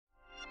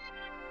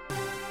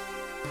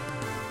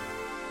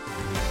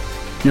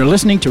You're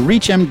listening to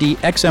ReachMD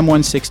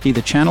XM160,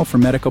 the channel for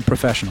medical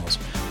professionals.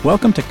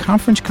 Welcome to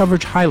conference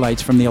coverage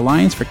highlights from the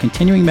Alliance for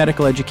Continuing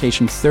Medical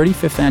Education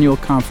 35th Annual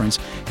Conference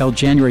held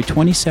January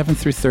 27th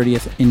through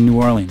 30th in New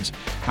Orleans.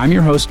 I'm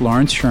your host,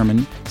 Lawrence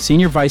Sherman,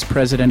 Senior Vice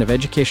President of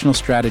Educational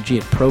Strategy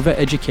at Prova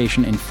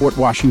Education in Fort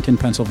Washington,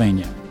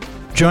 Pennsylvania.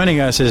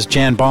 Joining us is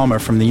Jan Balmer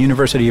from the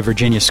University of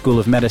Virginia School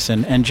of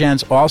Medicine, and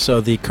Jan's also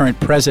the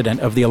current president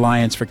of the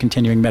Alliance for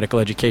Continuing Medical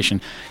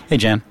Education. Hey,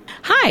 Jan.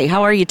 Hi,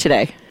 how are you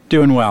today?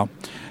 Doing well.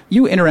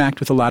 You interact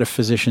with a lot of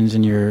physicians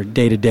in your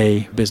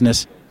day-to-day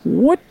business.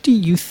 What do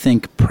you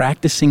think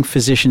practicing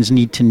physicians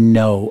need to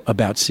know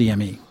about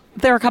CME?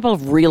 There are a couple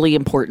of really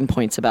important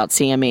points about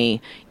CME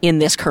in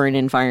this current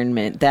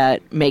environment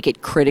that make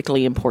it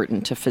critically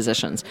important to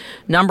physicians.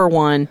 Number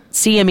one,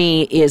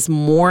 CME is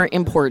more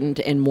important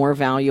and more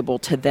valuable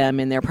to them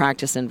in their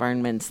practice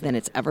environments than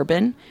it's ever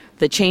been.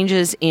 The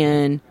changes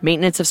in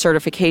maintenance of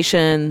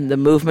certification, the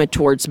movement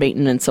towards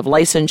maintenance of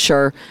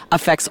licensure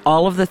affects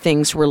all of the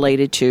things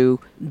related to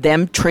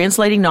them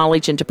translating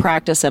knowledge into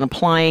practice and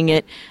applying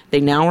it.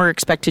 They now are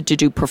expected to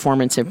do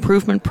performance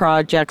improvement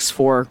projects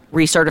for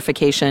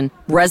recertification.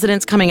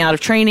 Residents coming out of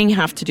training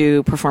have to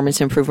do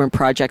performance improvement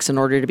projects in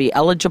order to be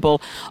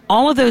eligible.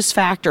 All of those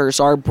factors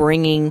are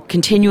bringing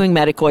continuing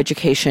medical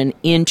education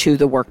into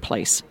the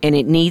workplace, and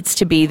it needs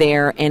to be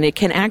there, and it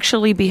can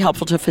actually be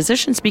helpful to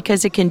physicians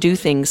because it can do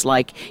things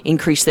like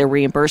increase their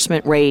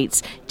reimbursement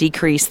rates,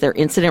 decrease their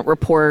incident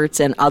reports,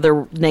 and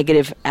other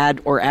negative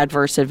or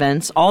adverse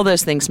events. All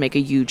those things make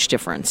a huge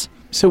difference.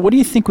 So what do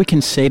you think we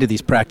can say to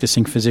these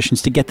practicing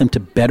physicians to get them to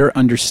better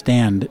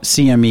understand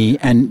CME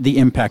and the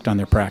impact on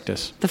their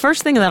practice? The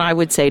first thing that I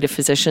would say to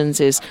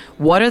physicians is,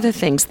 what are the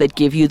things that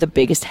give you the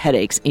biggest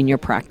headaches in your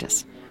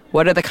practice?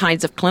 What are the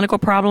kinds of clinical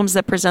problems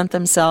that present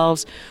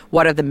themselves?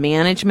 What are the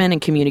management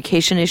and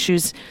communication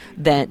issues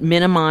that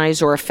minimize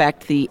or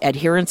affect the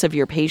adherence of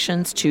your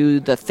patients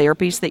to the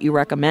therapies that you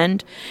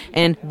recommend?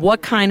 And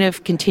what kind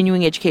of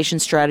continuing education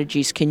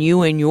strategies can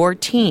you and your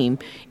team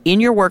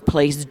in your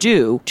workplace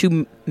do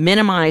to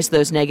minimize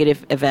those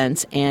negative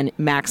events and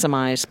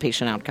maximize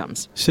patient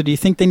outcomes? So do you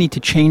think they need to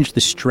change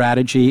the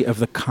strategy of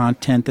the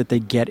content that they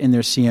get in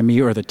their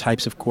CME or the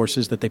types of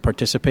courses that they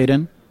participate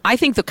in? I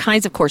think the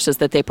kinds of courses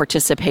that they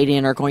participate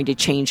in are going to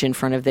change in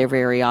front of their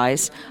very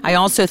eyes. I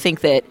also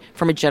think that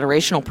from a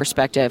generational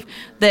perspective,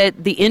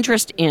 that the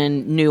interest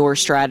in newer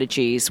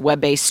strategies,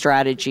 web-based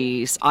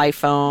strategies,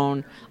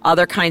 iPhone,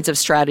 other kinds of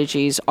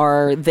strategies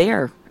are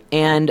there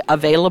and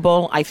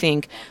available. I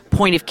think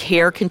point of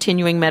care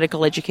continuing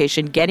medical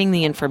education, getting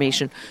the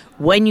information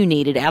when you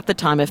need it at the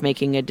time of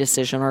making a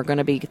decision are going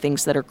to be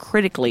things that are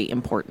critically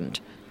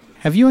important.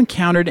 Have you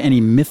encountered any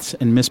myths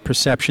and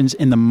misperceptions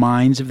in the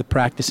minds of the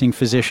practicing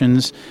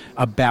physicians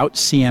about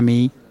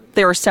CME?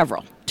 There are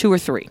several, 2 or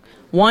 3.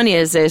 One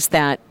is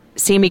that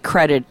CME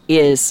credit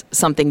is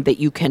something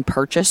that you can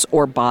purchase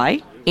or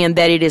buy, and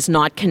that it is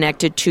not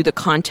connected to the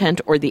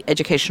content or the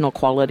educational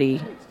quality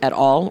at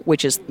all,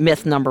 which is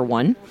myth number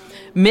 1.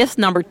 Myth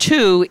number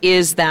 2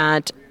 is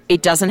that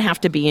it doesn't have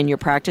to be in your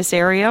practice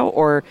area,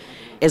 or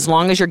as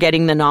long as you're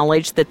getting the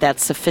knowledge that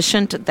that's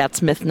sufficient.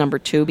 That's myth number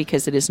 2,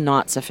 because it is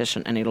not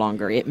sufficient any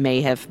longer. It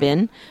may have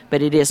been,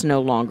 but it is no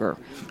longer.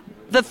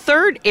 The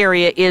third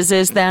area is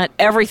that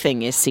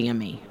everything is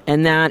CME,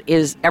 and that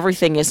is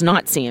everything is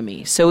not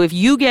CME. So if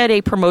you get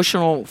a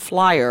promotional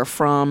flyer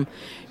from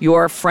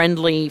your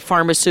friendly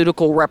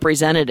pharmaceutical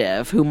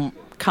representative who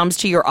comes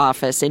to your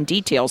office and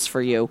details for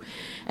you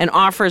and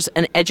offers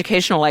an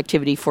educational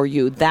activity for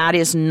you, that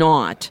is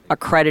not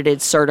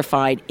accredited,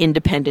 certified,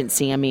 independent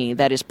CME.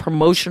 That is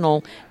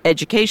promotional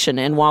education.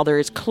 And while there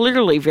is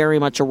clearly very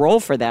much a role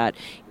for that,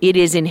 it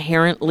is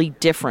inherently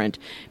different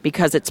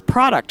because it's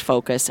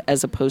product-focused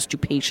as opposed to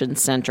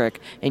patient-centric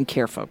and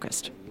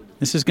care-focused.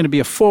 This is going to be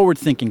a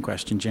forward-thinking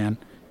question, Jan.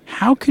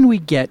 How can we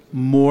get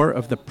more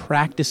of the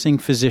practicing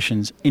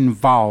physicians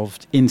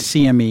involved in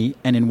CME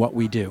and in what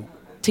we do?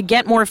 To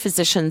get more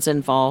physicians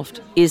involved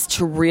is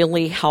to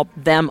really help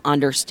them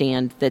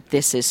understand that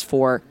this is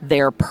for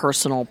their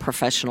personal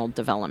professional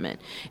development.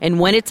 And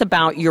when it's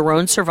about your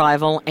own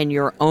survival and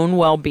your own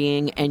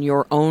well-being and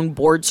your own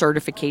board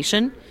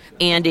certification,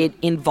 and it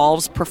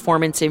involves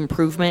performance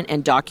improvement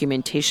and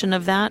documentation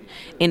of that,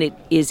 and it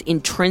is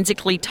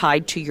intrinsically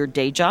tied to your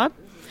day job,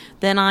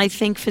 then I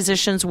think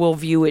physicians will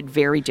view it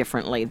very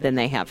differently than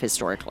they have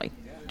historically.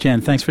 Jen,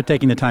 thanks for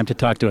taking the time to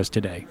talk to us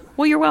today.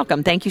 Well, you're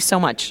welcome. Thank you so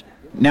much.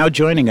 Now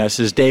joining us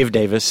is Dave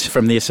Davis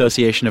from the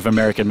Association of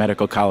American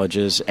Medical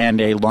Colleges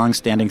and a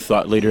longstanding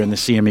thought leader in the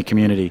CME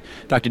community.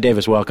 Dr.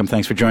 Davis, welcome.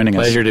 Thanks for joining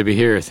us. Pleasure to be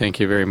here. Thank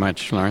you very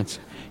much, Lawrence.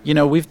 You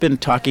know, we've been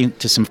talking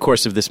to some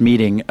course of this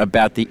meeting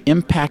about the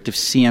impact of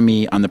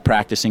CME on the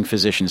practicing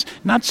physicians,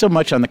 not so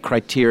much on the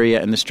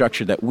criteria and the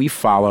structure that we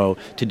follow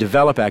to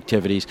develop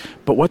activities,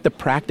 but what the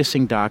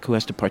practicing doc who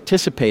has to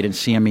participate in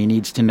CME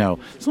needs to know.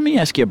 So let me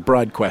ask you a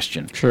broad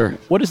question. Sure.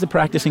 What does the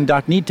practicing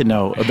doc need to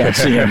know about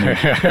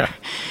CME?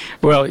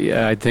 Well,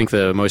 yeah, I think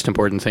the most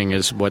important thing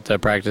is what the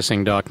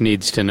practicing doc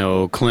needs to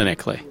know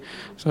clinically.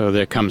 So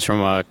that comes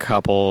from a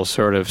couple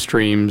sort of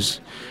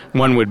streams.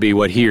 One would be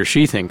what he or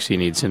she thinks he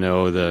needs to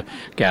know, the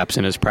gaps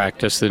in his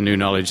practice, the new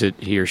knowledge that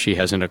he or she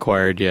hasn't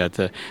acquired yet,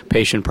 the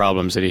patient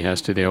problems that he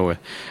has to deal with.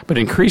 But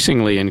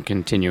increasingly in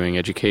continuing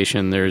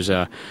education, there's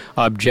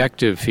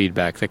objective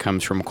feedback that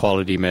comes from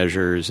quality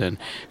measures and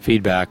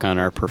feedback on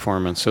our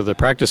performance. So the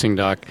practicing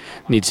doc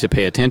needs to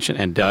pay attention,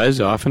 and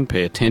does often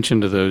pay attention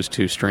to those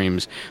two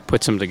streams,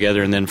 puts them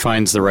together, and then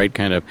finds the right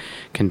kind of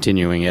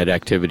continuing ed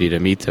activity to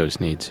meet those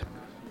needs.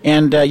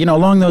 And,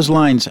 along those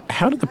lines,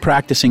 how do the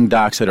practicing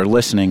docs that are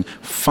listening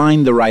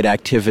find the right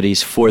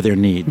activities for their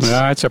needs?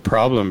 That's a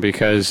problem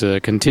because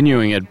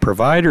continuing ed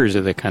providers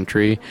of the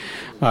country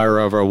are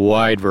of a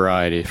wide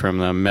variety, from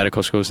the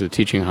medical schools to the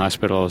teaching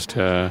hospitals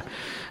to,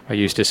 I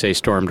used to say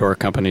storm door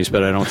companies,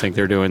 but I don't think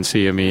they're doing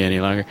CME any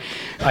longer.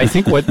 I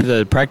think what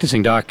the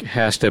practicing doc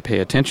has to pay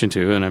attention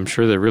to, and I'm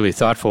sure the really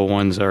thoughtful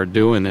ones are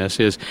doing this,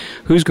 is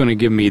who's going to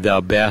give me the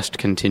best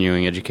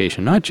continuing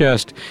education, not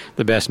just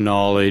the best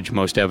knowledge,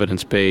 most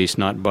evidence-based,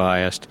 not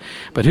biased,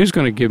 but who's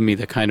going to give me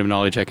the kind of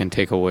knowledge I can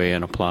take away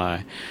and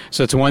apply.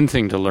 So it's one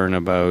thing to learn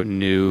about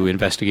new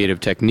investigative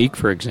technique,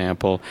 for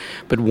example,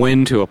 but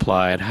when to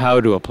apply it,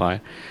 how to apply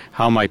it,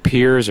 how my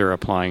peers are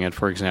applying it,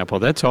 for example.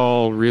 That's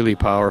all really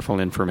powerful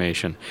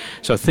information.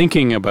 So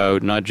thinking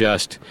about not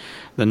just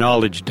the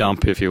knowledge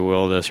dump, if you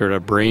will, the sort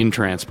of brain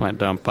transplant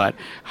dump, but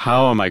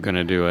how am I going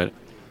to do it?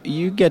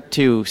 You get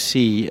to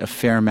see a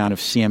fair amount of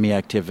CME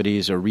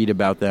activities or read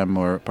about them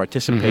or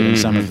participate in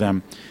some of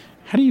them.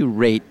 How do you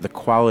rate the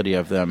quality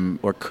of them,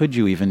 or could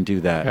you even do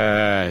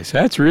that? So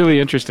that's really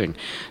interesting.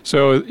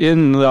 So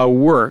in the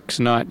works,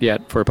 not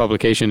yet for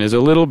publication, is a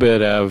little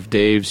bit of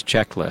Dave's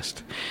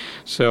checklist.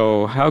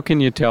 So how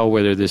can you tell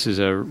whether this is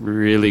a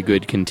really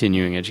good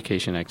continuing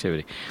education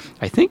activity?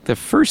 I think the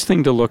first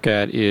thing to look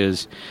at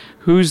is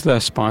who's the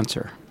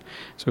sponsor.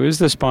 So is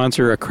the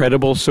sponsor a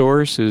credible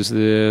source? Is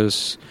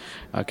this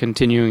a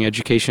continuing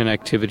education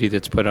activity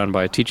that's put on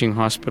by a teaching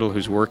hospital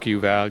whose work you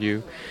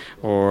value,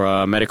 or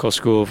a medical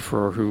school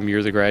for whom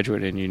you're the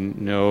graduate and you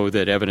know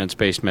that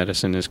evidence-based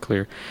medicine is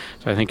clear?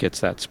 So I think it's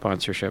that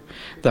sponsorship.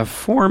 The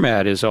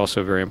format is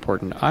also very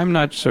important. I'm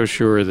not so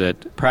sure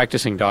that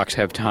practicing docs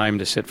have time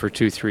to sit for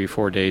 2, 3,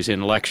 4 days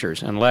in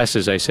lectures, unless,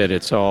 as I said,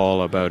 it's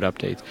all about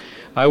updates.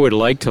 I would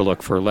like to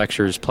look for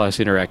lectures plus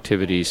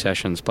interactivity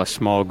sessions plus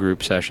small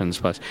group sessions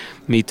plus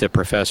meet the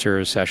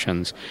professor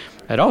sessions.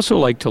 I'd also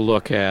like to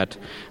look at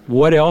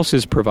what else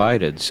is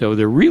provided. So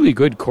the really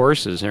good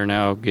courses are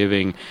now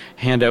giving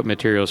handout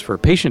materials for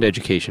patient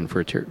education,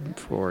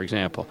 for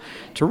example.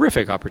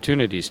 Terrific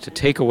opportunities to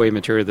take away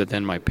material that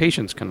then my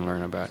patients can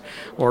learn about,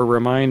 or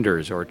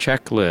reminders, or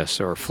checklists,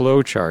 or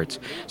flow charts.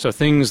 So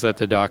things that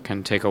the doc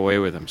can take away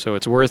with them. So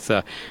it's worth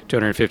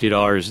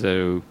 $250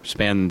 to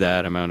spend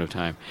that amount of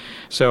time.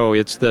 So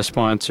it's the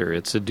sponsor,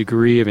 it's the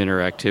degree of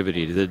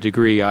interactivity, the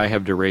degree I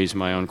have to raise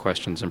my own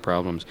questions and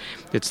problems.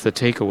 It's the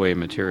takeaway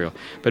material.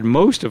 But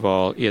most of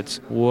all, it's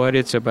what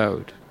it's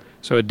about.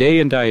 So a day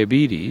in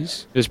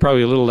diabetes is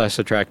probably a little less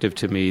attractive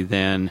to me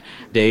than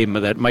a day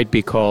that might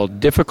be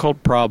called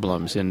difficult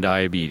problems in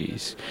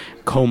diabetes,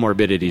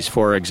 comorbidities,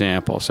 for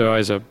example. So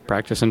as a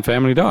practicing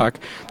family doc,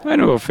 I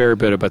know a fair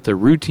bit about the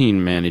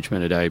routine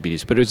management of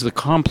diabetes, but it's the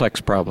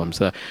complex problems,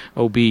 the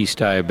obese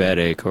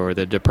diabetic or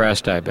the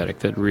depressed diabetic,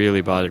 that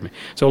really bothered me.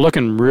 So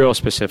looking real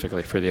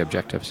specifically for the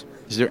objectives.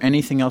 Is there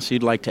anything else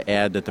you'd like to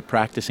add that the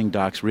practicing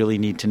docs really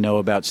need to know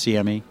about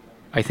CME?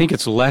 I think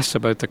it's less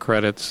about the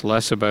credits,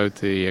 less about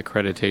the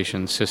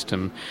accreditation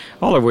system,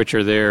 all of which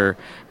are there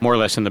more or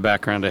less in the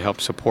background to help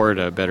support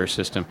a better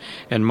system,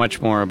 and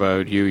much more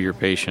about you, your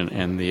patient,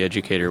 and the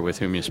educator with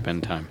whom you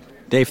spend time.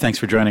 Dave, thanks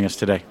for joining us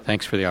today.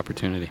 Thanks for the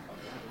opportunity.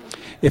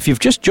 If you've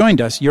just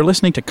joined us, you're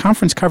listening to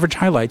conference coverage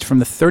highlights from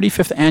the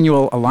 35th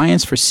Annual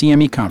Alliance for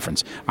CME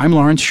Conference. I'm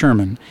Lawrence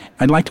Sherman.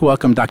 I'd like to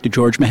welcome Dr.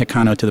 George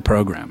Mexicano to the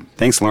program.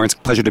 Thanks, Lawrence.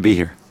 Pleasure to be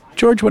here.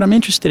 George, what I'm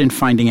interested in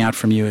finding out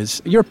from you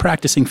is you're a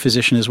practicing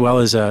physician as well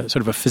as a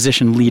sort of a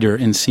physician leader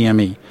in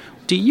CME.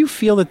 Do you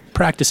feel that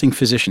practicing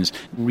physicians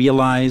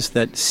realize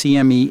that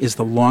CME is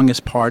the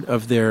longest part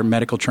of their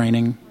medical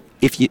training?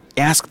 If you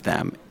ask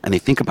them and they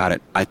think about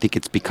it, I think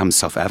it's become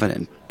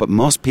self-evident. But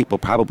most people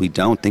probably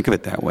don't think of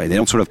it that way. They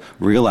don't sort of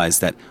realize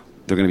that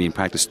they're going to be in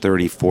practice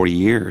 30, 40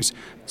 years.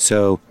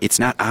 So it's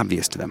not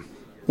obvious to them.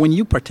 When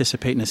you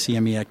participate in a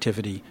CME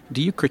activity,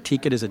 do you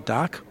critique it as a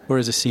doc or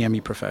as a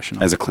CME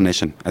professional? As a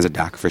clinician, as a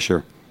doc, for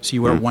sure. So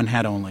you wear one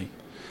hat only?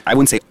 I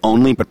wouldn't say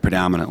only, but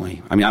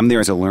predominantly. I mean, I'm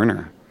there as a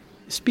learner.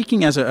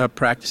 Speaking as a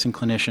practicing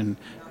clinician,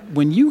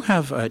 when you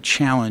have a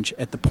challenge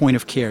at the point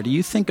of care, do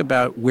you think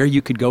about where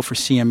you could go for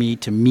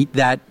CME to meet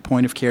that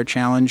point of care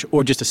challenge,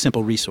 or just a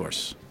simple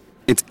resource?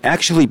 It's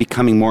actually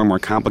becoming more and more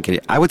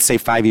complicated. I would say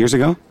 5 years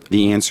ago,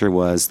 the answer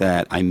was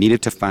that I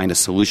needed to find a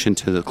solution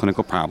to the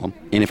clinical problem.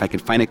 And if I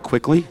could find it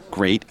quickly,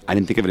 great. I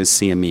didn't think of it as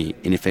CME.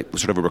 And if it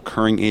was sort of a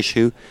recurring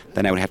issue,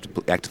 then I would have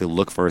to actively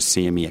look for a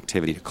CME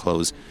activity to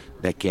close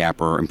that gap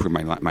or improve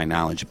my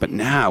knowledge. But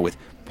now, with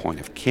point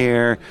of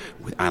care,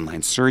 with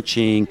online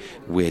searching,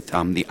 with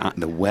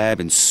the web,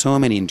 and so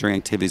many enduring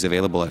activities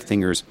available at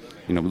fingers,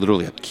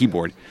 literally a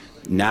keyboard.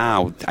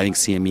 Now, I think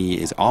CME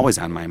is always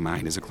on my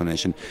mind as a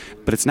clinician,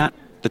 but it's not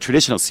the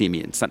traditional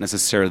CME. It's not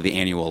necessarily the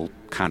annual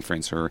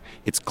conference, or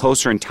it's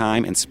closer in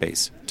time and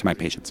space to my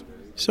patients.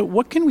 So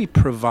what can we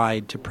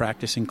provide to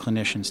practicing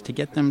clinicians to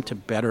get them to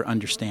better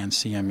understand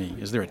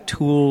CME? Is there a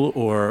tool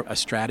or a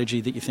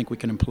strategy that you think we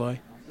can employ?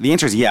 The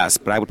answer is yes,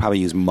 but I would probably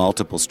use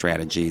multiple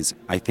strategies.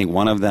 I think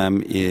one of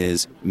them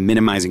is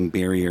minimizing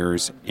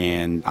barriers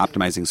and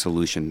optimizing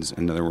solutions.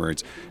 In other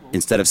words,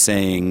 instead of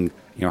saying,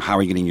 how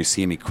are you getting your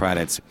CME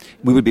credits,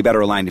 we would be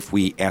better aligned if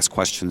we ask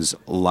questions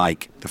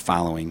like the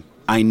following.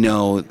 I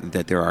know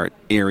that there are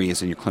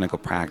areas in your clinical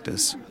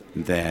practice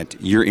that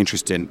you're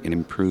interested in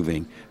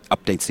improving,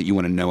 updates that you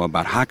want to know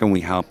about. How can we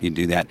help you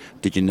do that?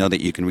 Did you know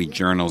that you can read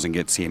journals and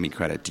get CME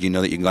credit? Did you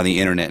know that you can go on the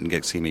internet and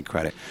get CME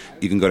credit?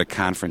 You can go to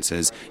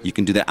conferences. You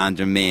can do that on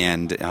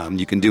demand.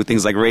 You can do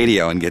things like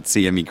radio and get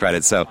CME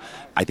credit. So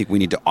I think we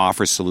need to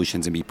offer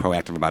solutions and be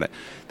proactive about it.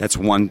 That's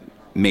one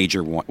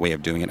major way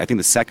of doing it. I think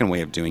the second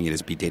way of doing it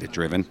is be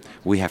data-driven.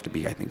 We have to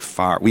be,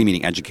 we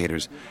meaning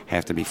educators,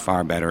 have to be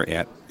far better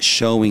at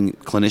showing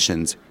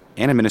clinicians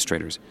and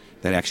administrators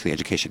that actually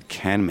education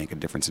can make a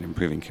difference in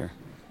improving care.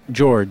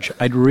 George,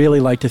 I'd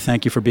really like to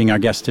thank you for being our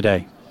guest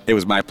today. It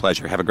was my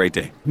pleasure. Have a great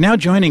day. Now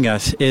joining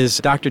us is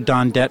Dr.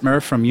 Don Detmer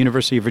from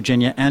University of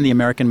Virginia and the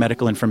American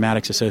Medical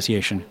Informatics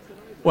Association.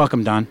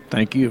 Welcome, Don.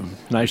 Thank you.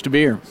 Nice to be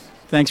here.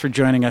 Thanks for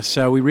joining us.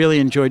 We really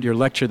enjoyed your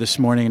lecture this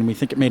morning, and we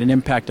think it made an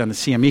impact on the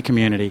CME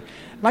community.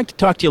 I'd like to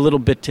talk to you a little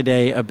bit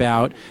today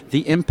about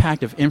the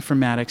impact of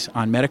informatics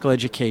on medical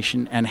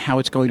education and how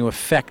it's going to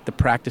affect the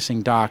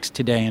practicing docs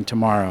today and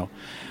tomorrow.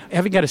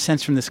 Having got a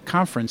sense from this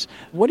conference,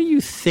 what do you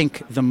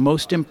think the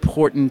most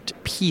important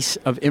piece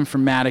of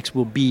informatics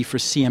will be for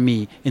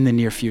CME in the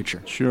near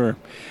future? Sure.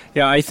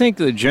 Yeah, I think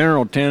the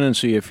general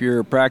tendency, if you're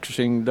a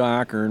practicing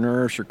doc or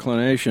nurse or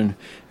clinician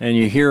and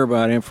you hear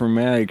about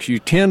informatics, you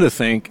tend to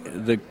think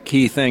the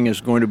key thing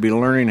is going to be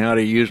learning how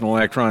to use an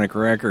electronic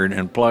record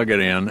and plug it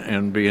in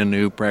and be a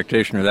new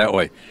practitioner that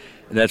way.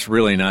 That's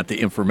really not the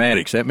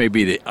informatics. That may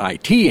be the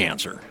IT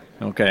answer.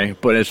 Okay,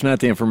 but it's not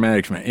the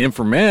informatics.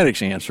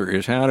 Informatics answer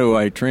is how do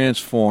I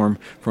transform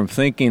from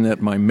thinking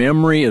that my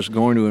memory is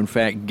going to, in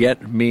fact,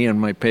 get me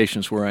and my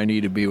patients where I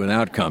need to be with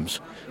outcomes,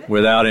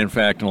 without, in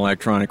fact, an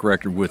electronic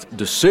record with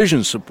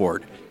decision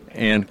support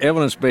and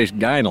evidence-based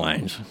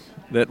guidelines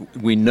that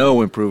we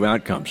know improve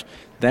outcomes.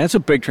 That's a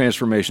big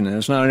transformation, and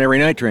it's not an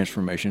every-night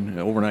transformation, an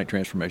overnight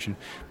transformation,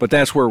 but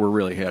that's where we're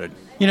really headed.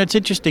 It's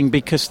interesting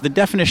because the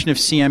definition of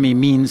CME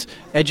means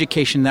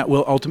education that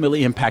will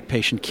ultimately impact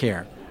patient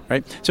care.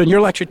 Right? So in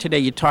your lecture today,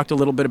 you talked a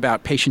little bit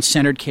about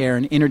patient-centered care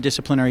and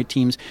interdisciplinary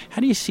teams. How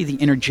do you see the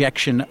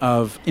interjection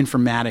of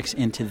informatics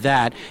into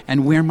that,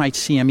 and where might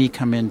CME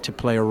come in to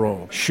play a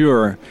role?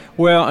 Sure.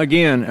 Well,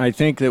 again, I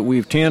think that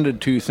we've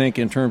tended to think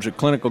in terms of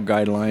clinical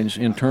guidelines,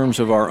 in terms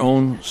of our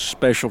own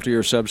specialty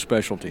or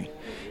subspecialty.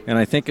 And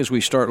I think as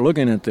we start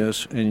looking at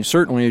this, and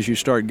certainly as you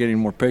start getting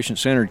more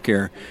patient-centered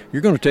care,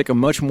 you're going to take a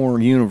much more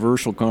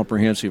universal,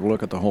 comprehensive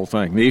look at the whole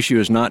thing. The issue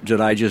is not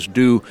did I just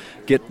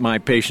get my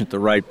patient the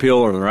right pill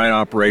or the right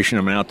operation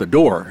and I'm out the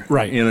door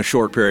in a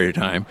short period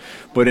of time,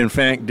 but in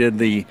fact did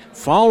the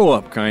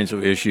follow-up kinds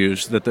of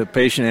issues that the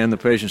patient and the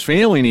patient's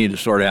family need to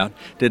sort out,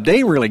 did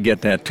they really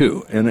get that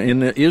too?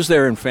 And is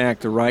there in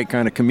fact the right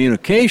kind of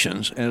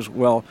communications as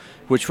well,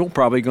 which will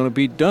probably going to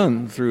be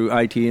done through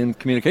IT and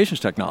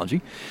communications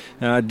technology?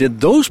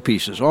 Did those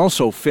pieces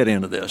also fit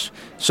into this?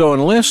 So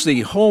unless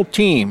the whole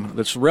team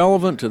that's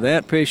relevant to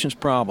that patient's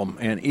problem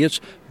and its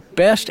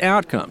best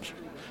outcomes,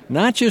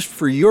 not just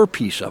for your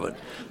piece of it,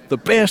 the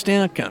best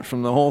outcomes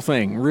from the whole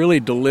thing, really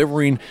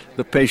delivering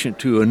the patient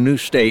to a new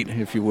state,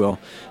 if you will,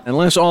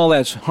 unless all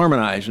that's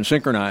harmonized and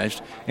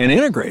synchronized and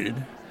integrated,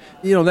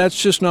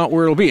 that's just not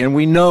where it'll be. And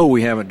we know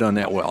we haven't done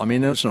that well. I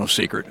mean, that's no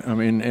secret. I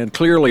mean, and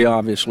clearly,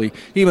 obviously,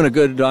 even a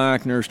good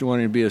doc, nurse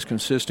wanting to be as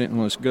consistent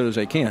and as good as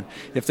they can,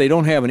 if they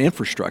don't have an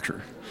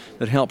infrastructure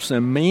that helps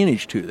them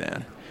manage to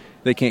that,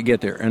 they can't get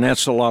there. And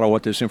that's a lot of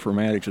what this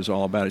informatics is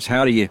all about, is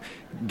how do you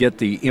get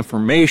the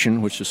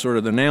information, which is sort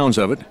of the nouns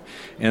of it,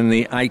 and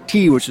the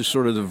IT, which is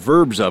sort of the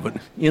verbs of it,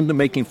 into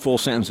making full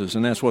sentences.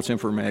 And that's what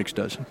informatics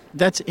does.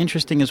 That's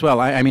interesting as well.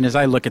 I mean, as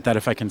I look at that,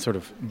 if I can sort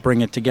of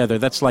bring it together,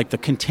 that's like the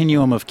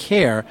continuum of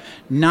care,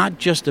 not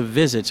just a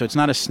visit. So it's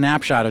not a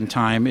snapshot in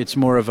time. It's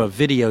more of a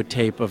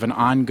videotape of an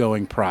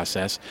ongoing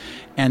process.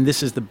 And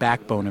this is the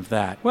backbone of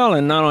that. Well,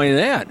 and not only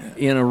that,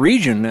 in a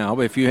region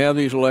now, if you have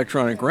these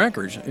electronic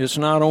records, it's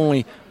not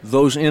only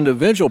those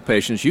individual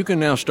patients. You can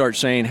now start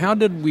saying, how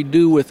did we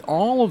do with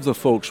all of the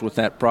folks with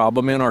that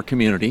problem in our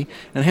community,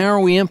 and how are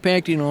we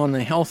impacting on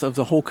the health of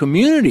the whole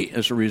community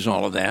as a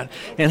result of that,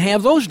 and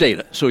have those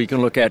data so you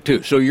can look at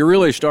too. So you're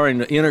really starting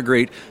to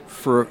integrate.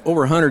 For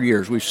over 100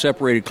 years, we've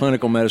separated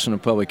clinical medicine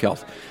and public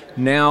health.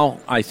 Now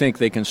I think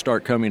they can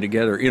start coming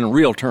together in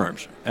real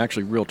terms,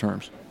 actually real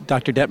terms.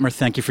 Dr. Detmer,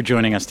 thank you for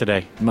joining us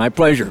today. My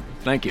pleasure.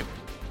 Thank you.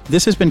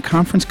 This has been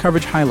conference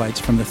coverage highlights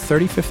from the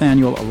 35th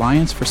Annual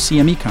Alliance for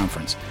CME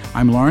Conference.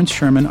 I'm Lawrence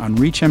Sherman on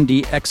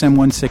ReachMD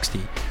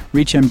XM160.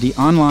 ReachMD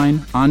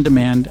online, on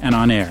demand, and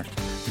on air.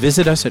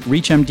 Visit us at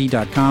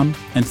reachmd.com,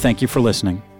 and thank you for listening.